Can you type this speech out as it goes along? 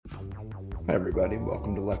Hi everybody,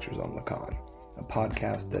 welcome to Lectures on Lacan, a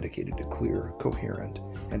podcast dedicated to clear, coherent,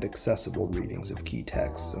 and accessible readings of key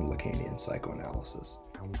texts in Lacanian psychoanalysis.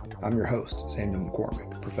 I'm your host, Samuel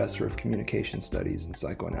McCormick, professor of communication studies and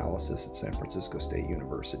psychoanalysis at San Francisco State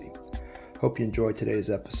University. Hope you enjoyed today's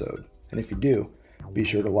episode, and if you do, be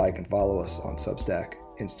sure to like and follow us on Substack,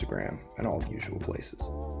 Instagram, and all the usual places.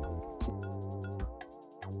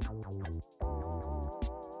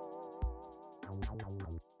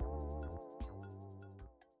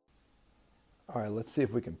 All right, let's see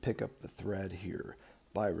if we can pick up the thread here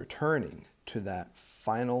by returning to that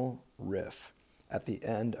final riff at the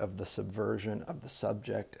end of the subversion of the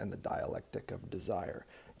subject and the dialectic of desire.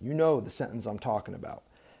 You know the sentence I'm talking about.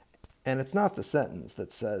 And it's not the sentence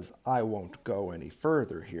that says, I won't go any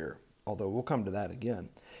further here, although we'll come to that again.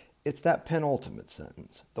 It's that penultimate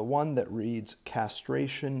sentence, the one that reads,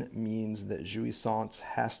 castration means that jouissance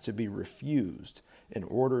has to be refused in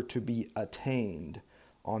order to be attained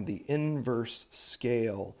on the inverse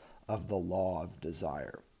scale of the law of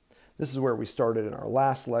desire. This is where we started in our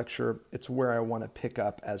last lecture. It's where I want to pick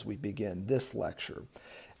up as we begin this lecture.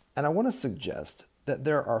 And I want to suggest that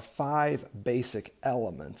there are 5 basic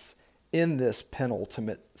elements in this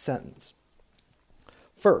penultimate sentence.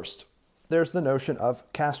 First, there's the notion of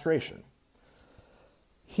castration.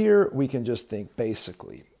 Here we can just think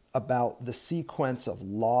basically about the sequence of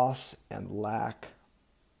loss and lack,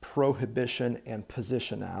 prohibition and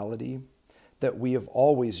positionality that we have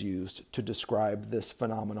always used to describe this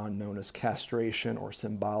phenomenon known as castration or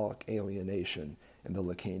symbolic alienation in the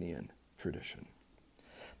Lacanian tradition.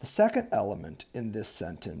 The second element in this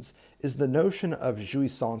sentence is the notion of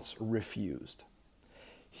jouissance refused.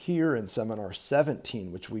 Here in Seminar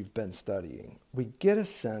 17, which we've been studying, we get a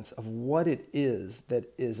sense of what it is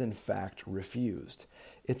that is in fact refused.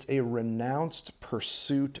 It's a renounced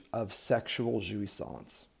pursuit of sexual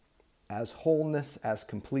jouissance as wholeness, as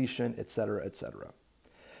completion, etc., etc.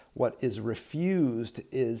 What is refused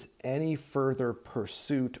is any further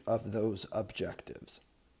pursuit of those objectives.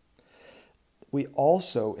 We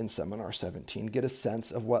also, in Seminar 17, get a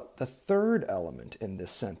sense of what the third element in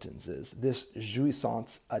this sentence is, this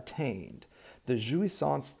jouissance attained. The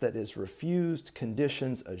jouissance that is refused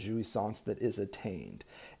conditions a jouissance that is attained.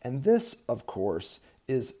 And this, of course,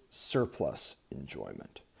 is surplus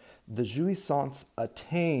enjoyment. The jouissance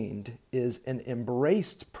attained is an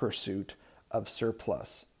embraced pursuit of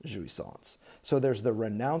surplus jouissance. So there's the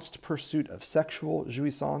renounced pursuit of sexual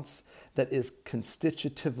jouissance that is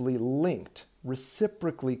constitutively linked,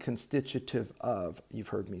 reciprocally constitutive of, you've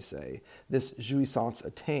heard me say, this jouissance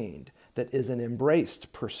attained that is an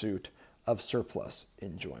embraced pursuit of surplus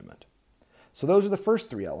enjoyment. So those are the first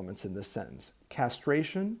 3 elements in this sentence: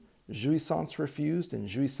 castration, jouissance refused, and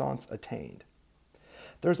jouissance attained.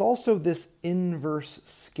 There's also this inverse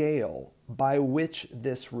scale by which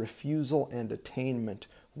this refusal and attainment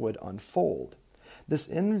would unfold. This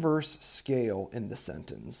inverse scale in the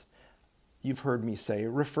sentence, you've heard me say,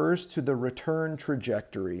 refers to the return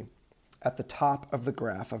trajectory at the top of the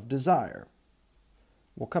graph of desire.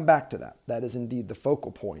 We'll come back to that. That is indeed the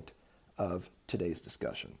focal point of today's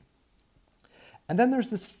discussion. And then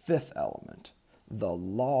there's this 5th element, the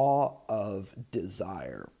law of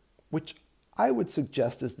desire, which I would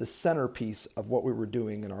suggest is the centerpiece of what we were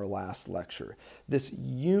doing in our last lecture. This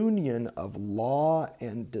union of law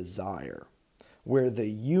and desire, where the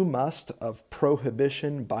you must of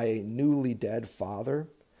prohibition by a newly dead father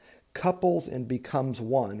couples and becomes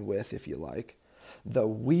one with, if you like, the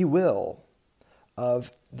we will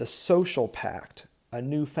of the social pact, a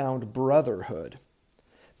newfound brotherhood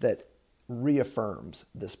that reaffirms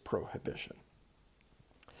this prohibition.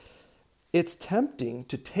 It's tempting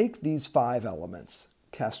to take these 5 elements,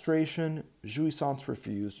 castration, jouissance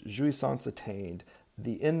refused, jouissance attained,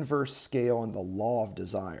 the inverse scale, and the law of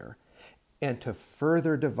desire, and to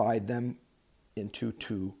further divide them into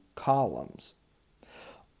 2 columns.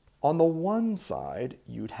 On the one side,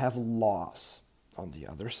 you'd have loss. On the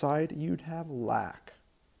other side, you'd have lack.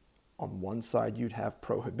 On one side, you'd have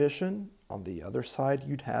prohibition. On the other side,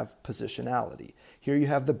 you'd have positionality. Here you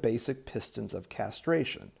have the basic pistons of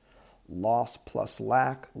castration. Loss plus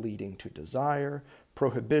lack leading to desire,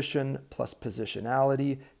 prohibition plus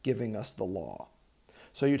positionality giving us the law.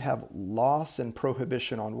 So you'd have loss and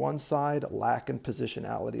prohibition on one side, lack and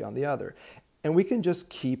positionality on the other. And we can just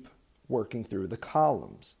keep working through the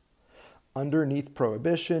columns. Underneath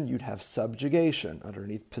prohibition, you'd have subjugation.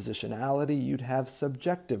 Underneath positionality, you'd have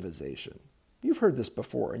subjectivization. You've heard this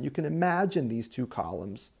before, and you can imagine these 2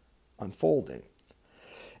 columns unfolding.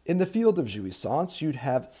 In the field of jouissance, you'd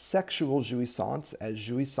have sexual jouissance as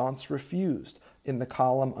jouissance refused in the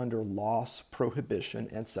column under loss, prohibition,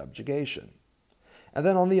 and subjugation. And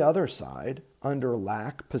then on the other side, under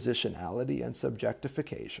lack, positionality, and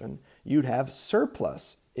subjectification, you'd have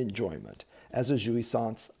surplus enjoyment as a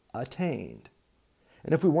jouissance attained.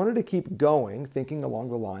 And if we wanted to keep going, thinking along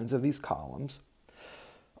the lines of these columns,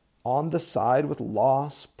 on the side with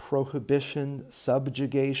loss, prohibition,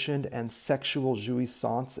 subjugation, and sexual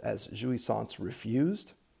jouissance as jouissance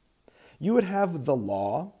refused, you would have the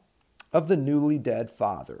law of the newly dead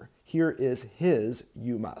father. Here is his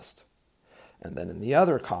you must. And then in the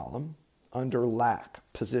other column, under lack,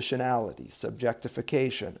 positionality,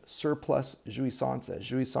 subjectification, surplus jouissance as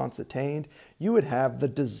jouissance attained, you would have the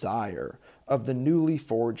desire of the newly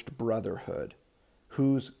forged brotherhood,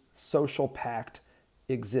 whose social pact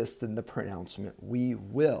exists in the pronouncement, we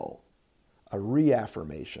will, a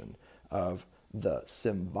reaffirmation of the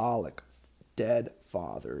symbolic dead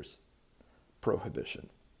father's prohibition.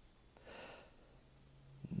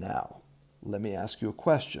 Now, let me ask you a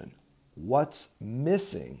question. What's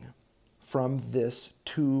missing from this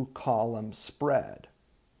two-column spread?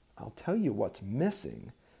 I'll tell you what's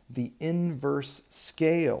missing, the inverse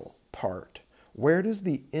scale part. Where does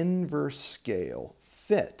the inverse scale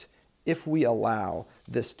fit if we allow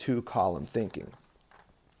this two-column thinking?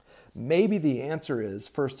 Maybe the answer is,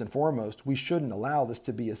 first and foremost, we shouldn't allow this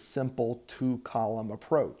to be a simple two-column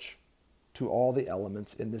approach to all the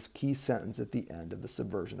elements in this key sentence at the end of the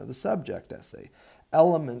subversion of the subject essay.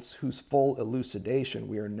 Elements whose full elucidation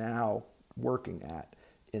we are now working at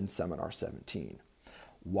in Seminar 17.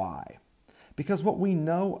 Why? Because what we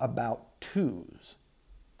know about twos,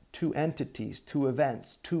 two entities, two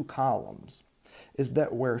events, two columns, is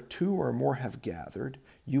that where two or more have gathered,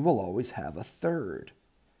 you will always have a third,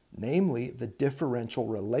 namely the differential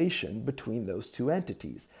relation between those two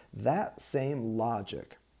entities. That same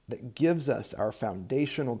logic that gives us our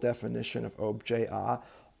foundational definition of objet a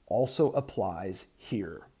also applies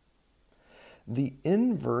here. The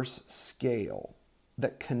inverse scale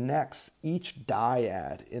that connects each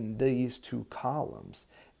dyad in these two columns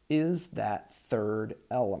is that third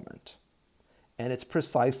element. And it's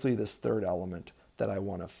precisely this third element that I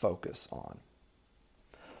want to focus on.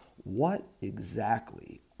 What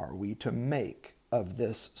exactly are we to make of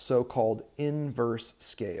this so-called inverse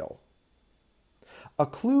scale? A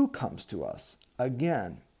clue comes to us,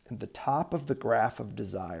 again, in the top of the graph of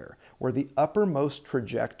desire, where the uppermost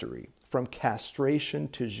trajectory from castration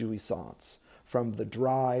to jouissance, from the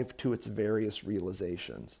drive to its various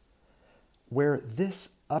realizations, where this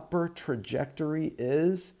upper trajectory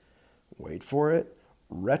is, wait for it,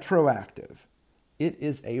 retroactive. It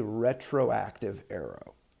is a retroactive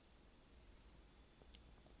arrow.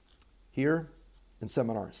 Here in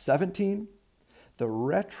Seminar 17, the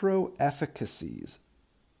retroefficacies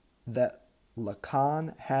that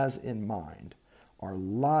Lacan has in mind are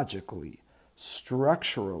logically,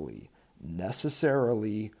 structurally,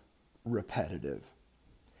 necessarily repetitive.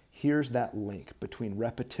 Here's that link between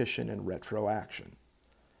repetition and retroaction.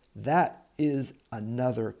 That is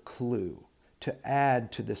another clue to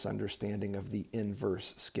add to this understanding of the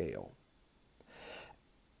inverse scale.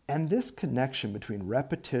 And this connection between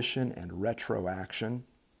repetition and retroaction,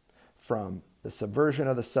 from the subversion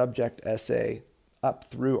of the subject essay up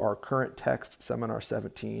through our current text, Seminar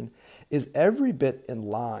 17, is every bit in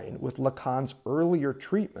line with Lacan's earlier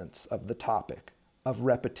treatments of the topic of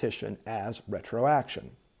repetition as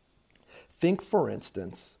retroaction. Think, for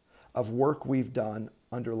instance, of work we've done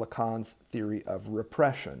under Lacan's theory of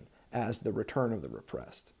repression as the return of the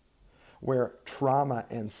repressed, where trauma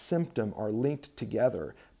and symptom are linked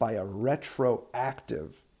together by a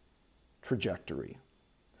retroactive trajectory.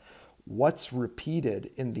 What's repeated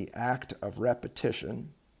in the act of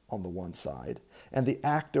repetition on the one side, and the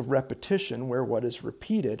act of repetition where what is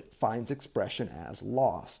repeated finds expression as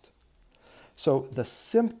lost. So the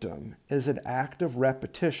symptom is an act of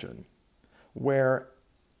repetition where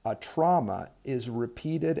a trauma is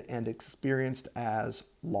repeated and experienced as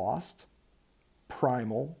lost,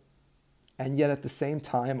 primal, and yet at the same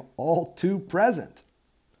time all too present.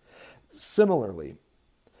 Similarly,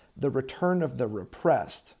 the return of the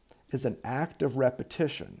repressed is an act of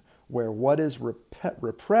repetition where what is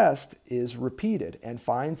repressed is repeated and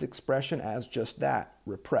finds expression as just that,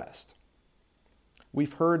 repressed.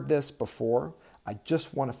 We've heard this before. I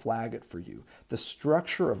just want to flag it for you. The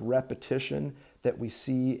structure of repetition that we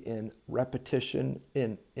see in repetition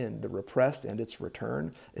in the repressed and its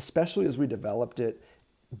return, especially as we developed it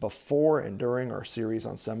before and during our series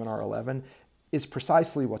on Seminar 11, is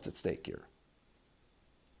precisely what's at stake here.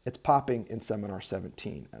 It's popping in Seminar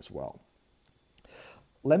 17 as well.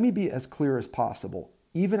 Let me be as clear as possible,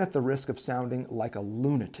 even at the risk of sounding like a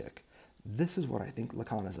lunatic. This is what I think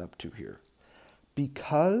Lacan is up to here.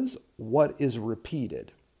 Because what is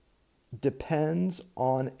repeated depends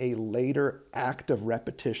on a later act of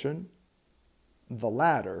repetition, the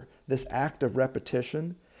latter, this act of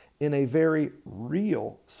repetition, in a very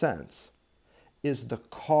real sense, is the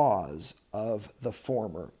cause of the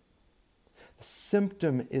former. The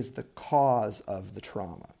symptom is the cause of the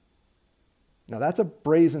trauma. Now, that's a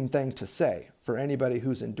brazen thing to say for anybody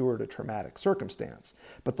who's endured a traumatic circumstance,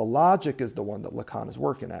 but the logic is the one that Lacan is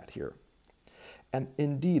working at here. And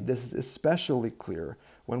indeed, this is especially clear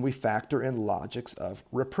when we factor in logics of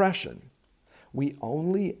repression. We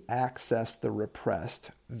only access the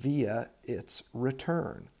repressed via its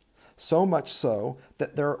return, so much so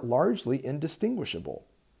that they're largely indistinguishable.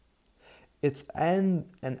 It's in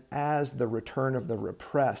and as the return of the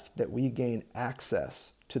repressed that we gain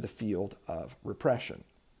access to the field of repression.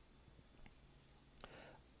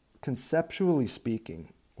 Conceptually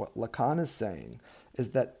speaking, what Lacan is saying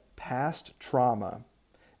is that past trauma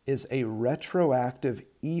is a retroactive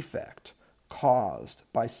effect caused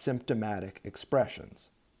by symptomatic expressions.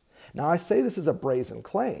 Now, I say this is a brazen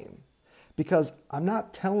claim because I'm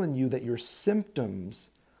not telling you that your symptoms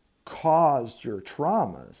caused your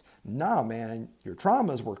traumas. No, man, your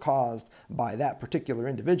traumas were caused by that particular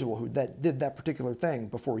individual who did that particular thing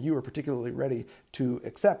before you were particularly ready to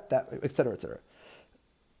accept that, etc., etc.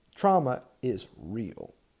 Trauma is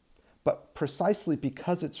real. But precisely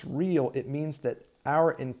because it's real, it means that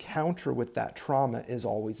our encounter with that trauma is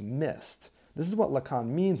always missed. This is what Lacan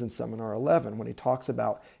means in Seminar 11 when he talks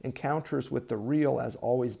about encounters with the real as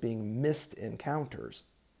always being missed encounters.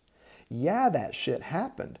 Yeah, that shit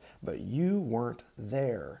happened, but you weren't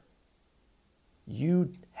there.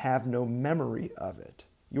 You have no memory of it.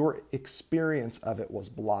 Your experience of it was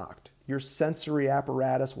blocked. Your sensory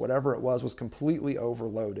apparatus, whatever it was completely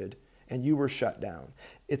overloaded, and you were shut down.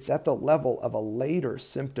 It's at the level of a later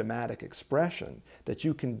symptomatic expression that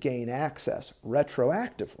you can gain access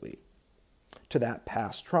retroactively to that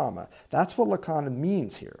past trauma. That's what Lacan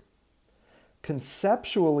means here.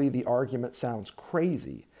 Conceptually, the argument sounds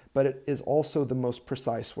crazy, but it is also the most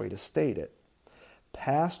precise way to state it.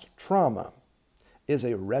 Past trauma is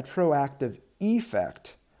a retroactive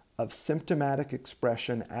effect of symptomatic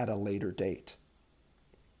expression at a later date.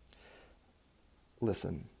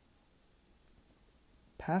 Listen,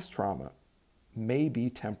 past trauma may be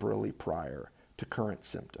temporally prior to current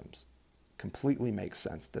symptoms. Completely makes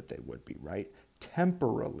sense that they would be, right?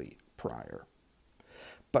 Temporally prior.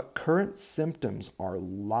 But current symptoms are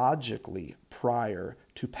logically prior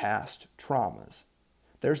to past traumas.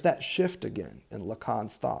 There's that shift again in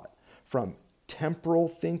Lacan's thought from temporal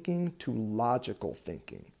thinking to logical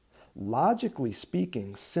thinking. Logically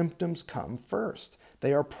speaking, symptoms come first.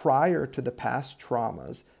 They are prior to the past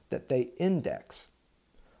traumas that they index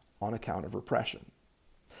on account of repression,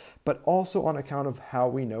 but also on account of how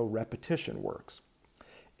we know repetition works.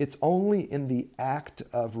 It's only in the act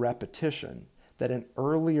of repetition that an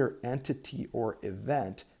earlier entity or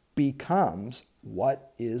event becomes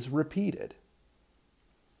what is repeated.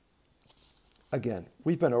 Again,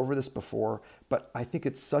 we've been over this before, but I think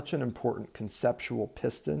it's such an important conceptual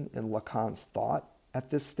piston in Lacan's thought at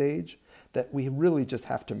this stage that we really just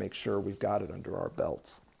have to make sure we've got it under our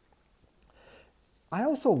belts. I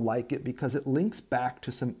also like it because it links back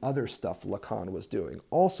to some other stuff Lacan was doing,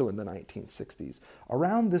 also in the 1960s,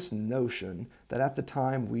 around this notion that at the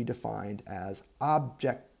time we defined as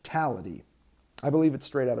objectality. I believe it's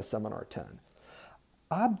straight out of Seminar 10.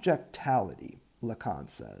 Objectality, Lacan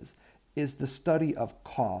says, is the study of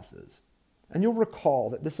causes. And you'll recall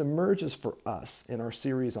that this emerges for us in our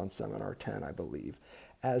series on Seminar 10, I believe,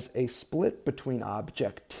 as a split between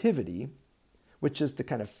objectivity, which is the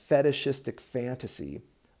kind of fetishistic fantasy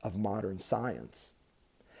of modern science,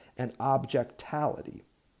 and objectality,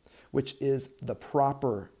 which is the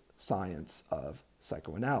proper science of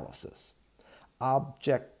psychoanalysis.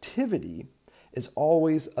 Objectivity is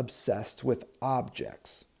always obsessed with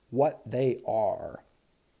objects, what they are.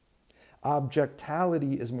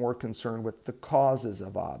 Objectality is more concerned with the causes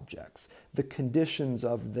of objects, the conditions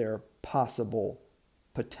of their possible,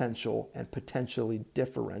 potential, and potentially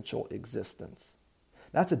differential existence.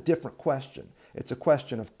 That's a different question. It's a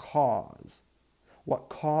question of cause. What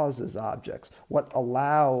causes objects? What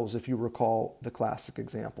allows, if you recall the classic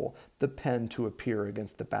example, the pen to appear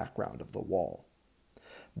against the background of the wall?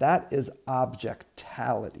 That is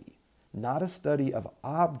objectality, not a study of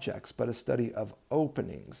objects, but a study of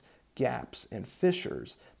openings, gaps, and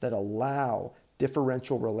fissures that allow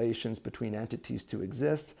differential relations between entities to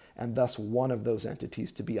exist, and thus one of those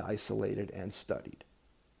entities to be isolated and studied.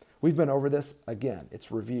 We've been over this. Again,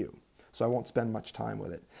 it's review. so I won't spend much time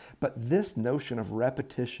with it. But this notion of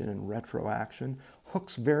repetition and retroaction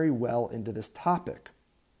hooks very well into this topic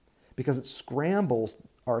because it scrambles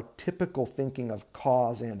our typical thinking of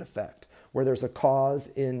cause and effect, where there's a cause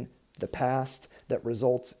in the past that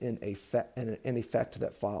results in an effect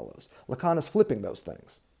that follows. Lacan is flipping those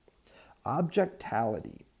things.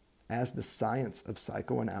 Objectality, as the science of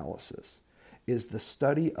psychoanalysis, is the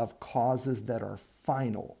study of causes that are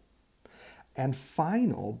final. And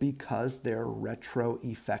final because they're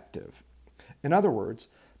retroeffective. In other words,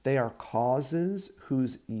 they are causes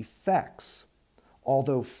whose effects,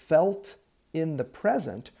 although felt in the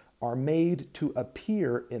present, are made to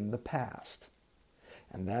appear in the past.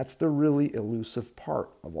 And that's the really elusive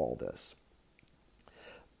part of all this.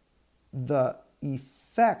 The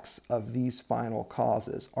effects of these final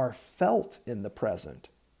causes are felt in the present,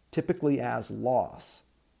 typically as loss,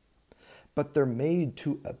 but they're made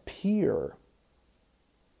to appear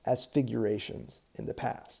as figurations in the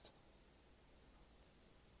past.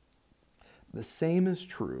 The same is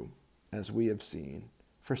true, as we have seen,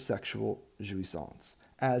 for sexual jouissance,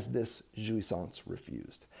 as this jouissance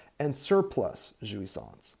refused, and surplus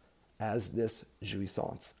jouissance, as this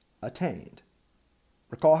jouissance attained.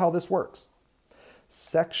 Recall how this works.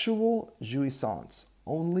 Sexual jouissance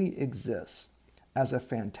only exists as a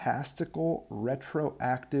fantastical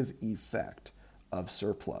retroactive effect of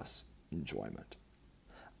surplus enjoyment.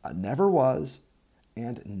 Never was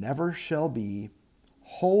and never shall be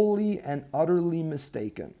wholly and utterly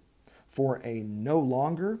mistaken for a no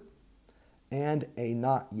longer and a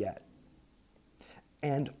not yet,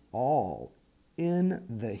 and all in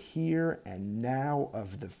the here and now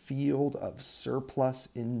of the field of surplus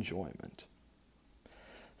enjoyment.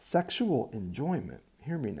 Sexual enjoyment,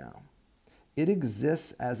 hear me now, it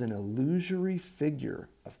exists as an illusory figure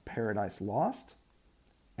of paradise lost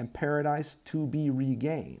and paradise to be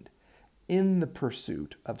regained in the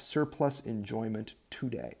pursuit of surplus enjoyment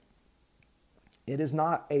today. It is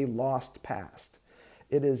not a lost past.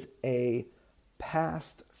 It is a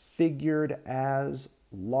past figured as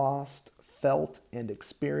lost, felt and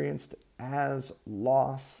experienced as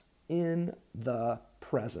loss in the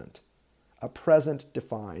present. A present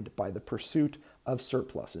defined by the pursuit of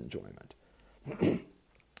surplus enjoyment.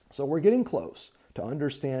 So we're getting close to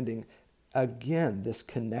understanding, again, this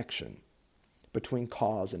connection between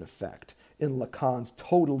cause and effect in Lacan's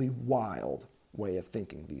totally wild way of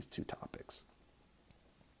thinking these two topics.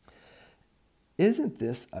 Isn't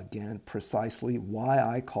this, again, precisely why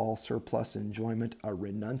I call surplus enjoyment a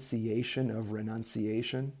renunciation of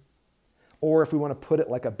renunciation? Or if we want to put it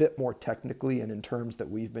like a bit more technically and in terms that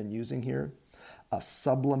we've been using here, a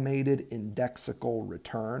sublimated indexical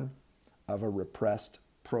return of a repressed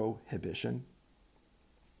prohibition.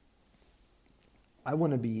 I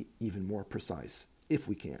want to be even more precise, if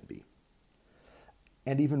we can be,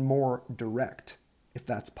 and even more direct, if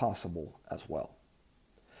that's possible as well.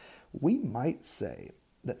 We might say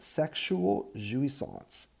that sexual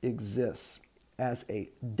jouissance exists as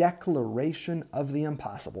a declaration of the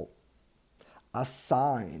impossible, a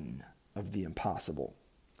sign of the impossible,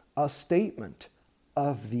 a statement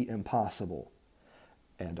of the impossible,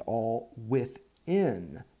 and all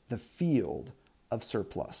within the field of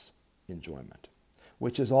surplus enjoyment,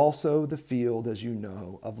 which is also the field, as you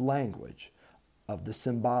know, of language, of the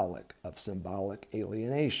symbolic, of symbolic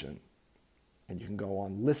alienation. And you can go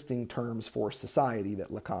on listing terms for society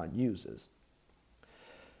that Lacan uses.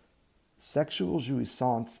 Sexual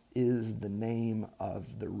jouissance is the name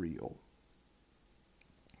of the real,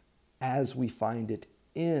 as we find it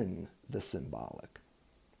in the symbolic.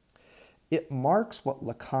 It marks what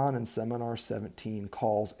Lacan in Seminar 17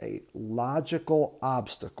 calls a logical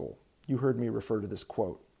obstacle. You heard me refer to this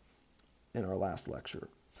quote in our last lecture.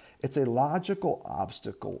 It's a logical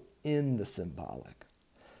obstacle in the symbolic.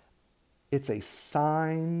 It's a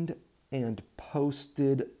signed and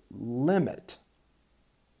posted limit,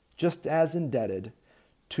 just as indebted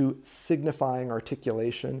to signifying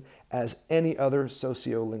articulation as any other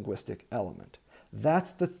sociolinguistic element.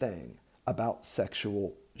 That's the thing about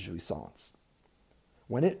sexual jouissance.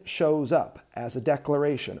 When it shows up as a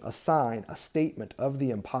declaration, a sign, a statement of the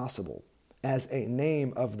impossible, as a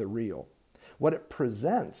name of the real, what it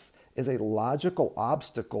presents is a logical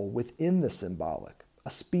obstacle within the symbolic, a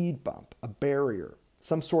speed bump, a barrier,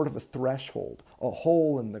 some sort of a threshold, a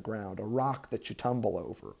hole in the ground, a rock that you tumble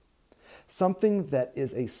over. Something that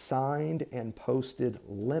is a signed and posted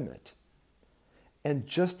limit, and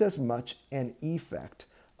just as much an effect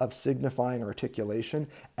of signifying articulation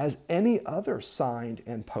as any other signed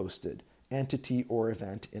and posted entity or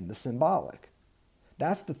event in the symbolic.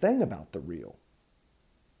 That's the thing about the real.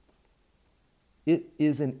 It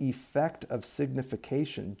is an effect of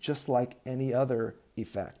signification, just like any other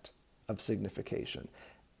effect of signification.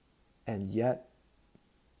 And yet,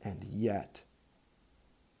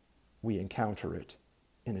 we encounter it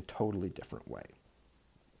in a totally different way.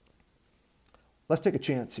 Let's take a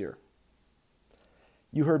chance here.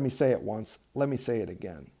 You heard me say it once. Let me say it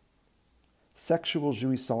again. Sexual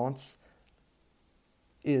jouissance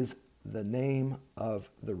is the name of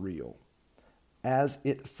the real, as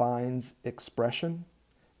it finds expression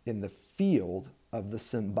in the field of the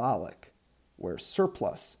symbolic, where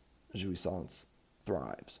surplus jouissance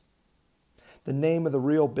thrives. The name of the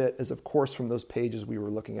real bit is, of course, from those pages we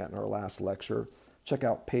were looking at in our last lecture. Check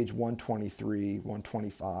out page 123,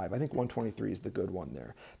 125. I think 123 is the good one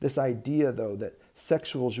there. This idea, though, that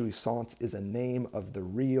sexual jouissance is a name of the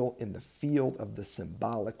real in the field of the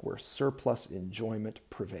symbolic where surplus enjoyment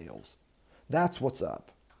prevails. That's what's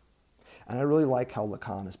up. And I really like how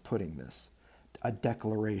Lacan is putting this. A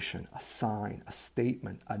declaration, a sign, a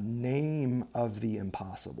statement, a name of the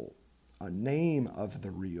impossible, a name of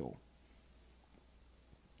the real.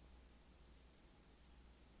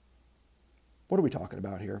 What are we talking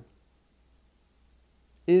about here?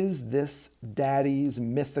 Is this Daddy's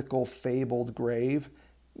mythical, fabled grave?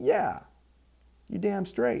 Yeah, you damn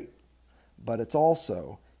straight. But it's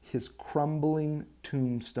also his crumbling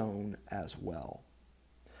tombstone as well.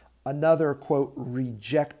 Another, quote,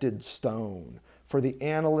 rejected stone for the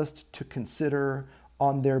analyst to consider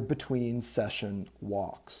on their between-session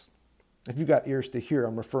walks. If you've got ears to hear,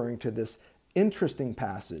 I'm referring to this interesting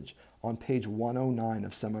passage on page 109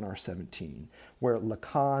 of Seminar 17, where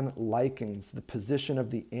Lacan likens the position of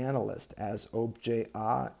the analyst as objet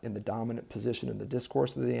A in the dominant position in the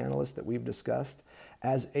discourse of the analyst that we've discussed,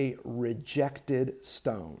 as a rejected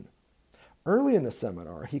stone. Early in the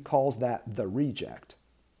seminar, he calls that the reject.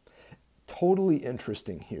 Totally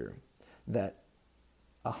interesting here that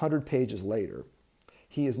 100 pages later,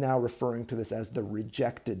 he is now referring to this as the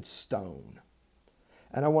rejected stone.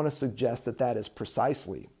 And I want to suggest that that is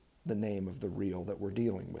precisely the name of the real that we're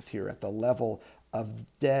dealing with here at the level of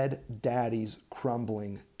dead Daddy's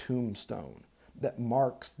crumbling tombstone that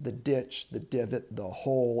marks the ditch, the divot, the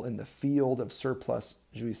hole in the field of surplus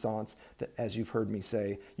jouissance that, as you've heard me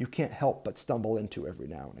say, you can't help but stumble into every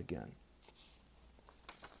now and again.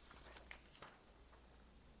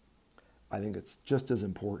 I think it's just as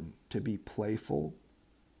important to be playful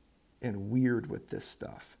and weird with this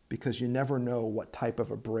stuff, because you never know what type of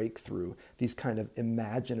a breakthrough these kind of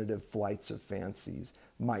imaginative flights of fancies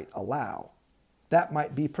might allow. That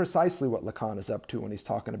might be precisely what Lacan is up to when he's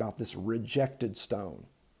talking about this rejected stone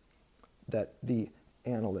that the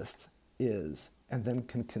analyst is and then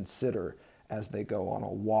can consider as they go on a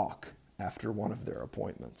walk after one of their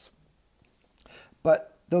appointments.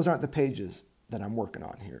 But those aren't the pages that I'm working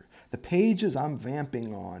on here. The pages I'm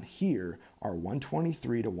vamping on here are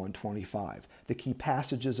 123 to 125, the key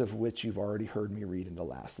passages of which you've already heard me read in the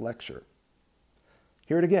last lecture.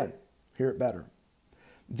 Hear it again. Hear it better.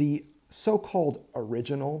 The so-called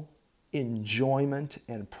original enjoyment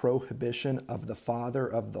and prohibition of the father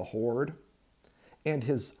of the horde and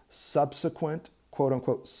his subsequent,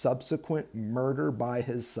 quote-unquote, subsequent murder by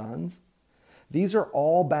his sons, these are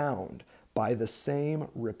all bound by the same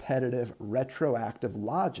repetitive, retroactive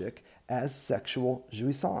logic as sexual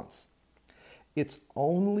jouissance. It's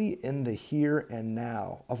only in the here and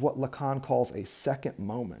now of what Lacan calls a second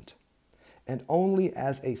moment, and only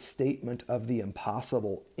as a statement of the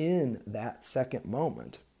impossible in that second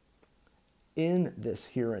moment, in this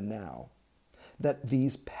here and now, that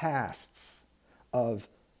these pasts of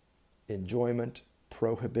enjoyment,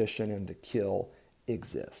 prohibition, and the kill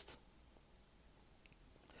exist.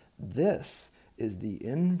 This is the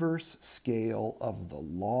inverse scale of the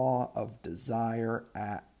law of desire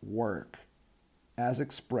at work, as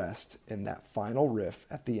expressed in that final riff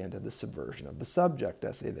at the end of the Subversion of the Subject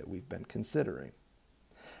essay that we've been considering.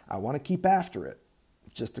 I want to keep after it,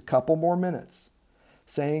 just a couple more minutes,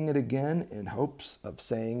 saying it again in hopes of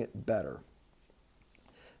saying it better.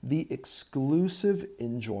 The exclusive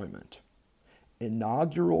enjoyment,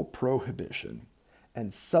 inaugural prohibition,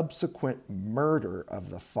 and subsequent murder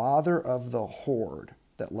of the father of the horde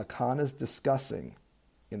that Lacan is discussing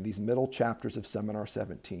in these middle chapters of Seminar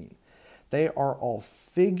 17, they are all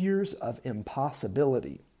figures of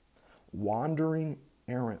impossibility, wandering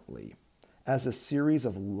errantly as a series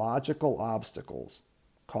of logical obstacles,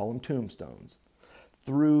 call them tombstones,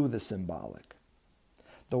 through the symbolic.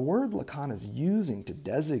 The word Lacan is using to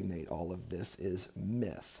designate all of this is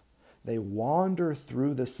myth. They wander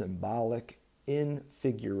through the symbolic in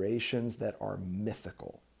figurations that are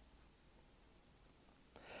mythical.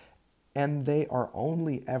 And they are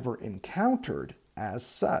only ever encountered as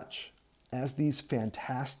such, as these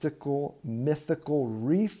fantastical, mythical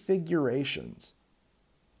refigurations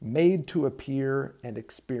made to appear and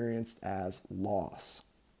experienced as loss.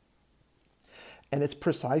 And it's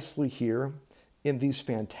precisely here in these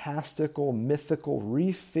fantastical, mythical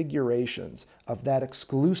refigurations of that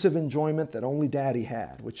exclusive enjoyment that only Daddy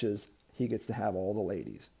had, which is he gets to have all the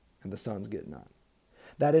ladies and the son's get none.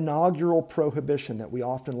 That inaugural prohibition that we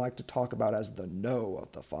often like to talk about as the no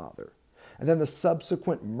of the father. And then the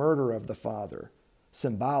subsequent murder of the father.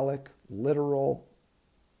 Symbolic, literal.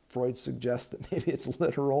 Freud suggests that maybe it's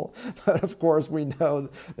literal, but of course we know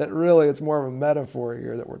that really it's more of a metaphor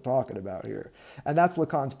here that we're talking about here. And that's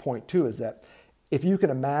Lacan's point too, is that if you can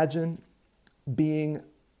imagine being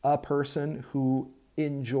a person who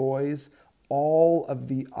enjoys all of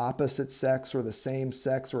the opposite sex or the same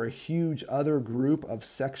sex or a huge other group of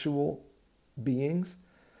sexual beings,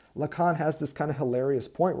 Lacan has this kind of hilarious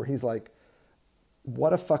point where he's like,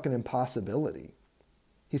 what a fucking impossibility.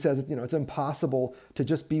 He says, it's impossible to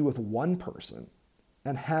just be with one person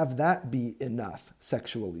and have that be enough,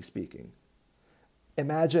 sexually speaking.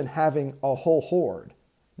 Imagine having a whole horde,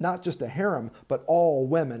 not just a harem, but all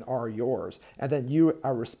women are yours. And then you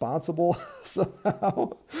are responsible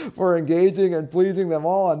somehow for engaging and pleasing them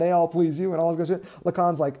all, and they all please you and all this good shit.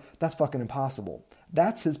 Lacan's like, that's fucking impossible.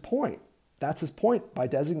 That's his point. That's his point by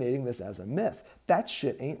designating this as a myth. That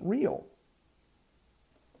shit ain't real.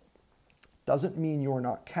 Doesn't mean you're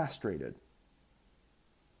not castrated.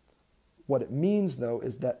 What it means, though,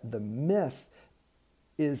 is that the myth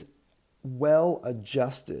is well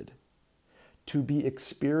adjusted to be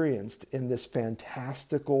experienced in this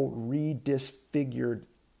fantastical, redisfigured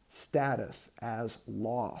status as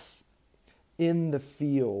loss in the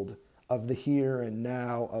field of the here and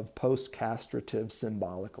now of post-castrative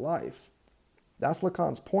symbolic life. That's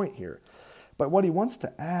Lacan's point here. But what he wants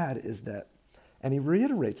to add is that, and he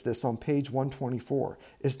reiterates this on page 124,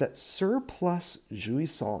 is that surplus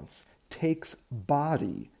jouissance takes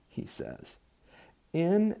body, he says,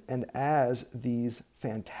 in and as these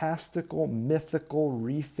fantastical, mythical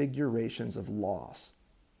refigurations of loss.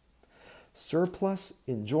 Surplus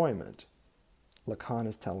enjoyment, Lacan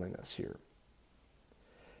is telling us here,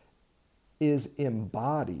 is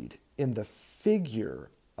embodied in the figure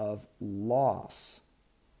of loss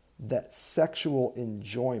that sexual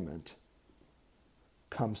enjoyment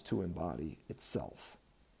comes to embody itself.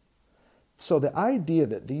 So the idea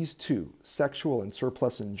that these two, sexual and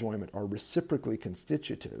surplus enjoyment, are reciprocally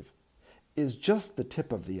constitutive is just the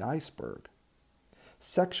tip of the iceberg.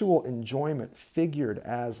 Sexual enjoyment figured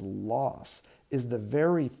as loss is the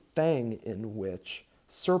very thing in which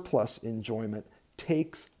surplus enjoyment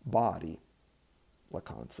takes body,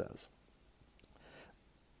 Lacan says.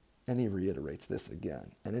 And he reiterates this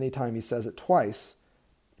again. And anytime he says it twice,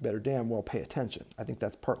 you better damn well pay attention. I think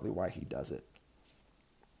that's partly why he does it.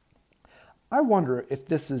 I wonder if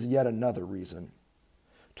this is yet another reason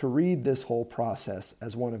to read this whole process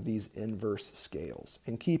as one of these inverse scales,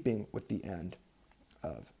 in keeping with the end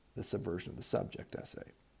of the Subversion of the Subject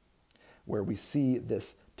essay, where we see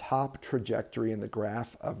this top trajectory in the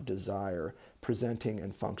graph of desire presenting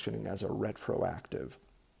and functioning as a retroactive,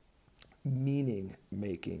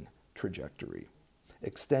 meaning-making trajectory,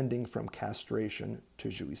 extending from castration to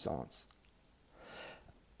jouissance.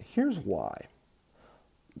 Here's why.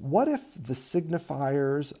 What if the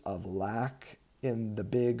signifiers of lack in the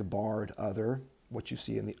big barred other, what you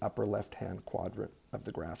see in the upper left-hand quadrant of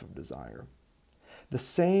the graph of desire, the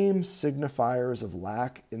same signifiers of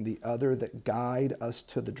lack in the other that guide us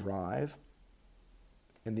to the drive,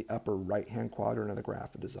 in the upper right-hand quadrant of the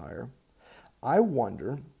graph of desire, I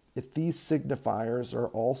wonder if these signifiers are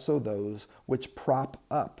also those which prop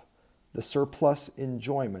up the surplus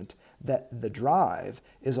enjoyment that the drive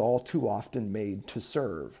is all too often made to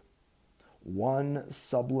serve. One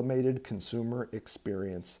sublimated consumer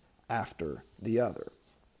experience after the other.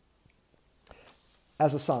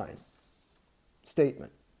 As a sign,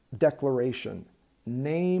 statement, declaration,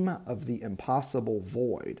 name of the impossible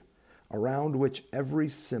void around which every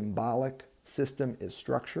symbolic system is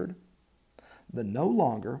structured, the no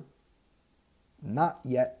longer, not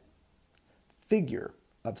yet, figure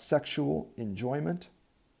of sexual enjoyment,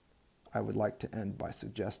 I would like to end by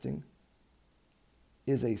suggesting,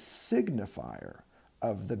 is a signifier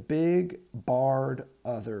of the big barred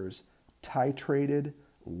other's titrated,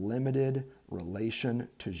 limited relation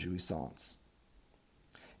to jouissance.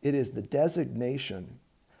 It is the designation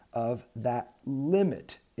of that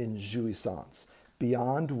limit in jouissance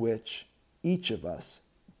beyond which each of us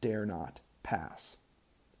dare not pass.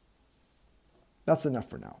 That's enough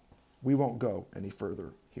for now. we won't go any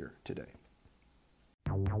further here today.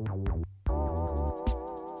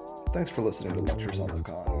 Thanks for listening to Lectures on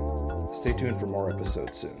Lacan. Stay tuned for more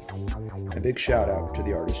episodes soon. A big shout out to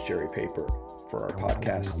the artist Jerry Paper for our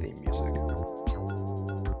podcast theme music.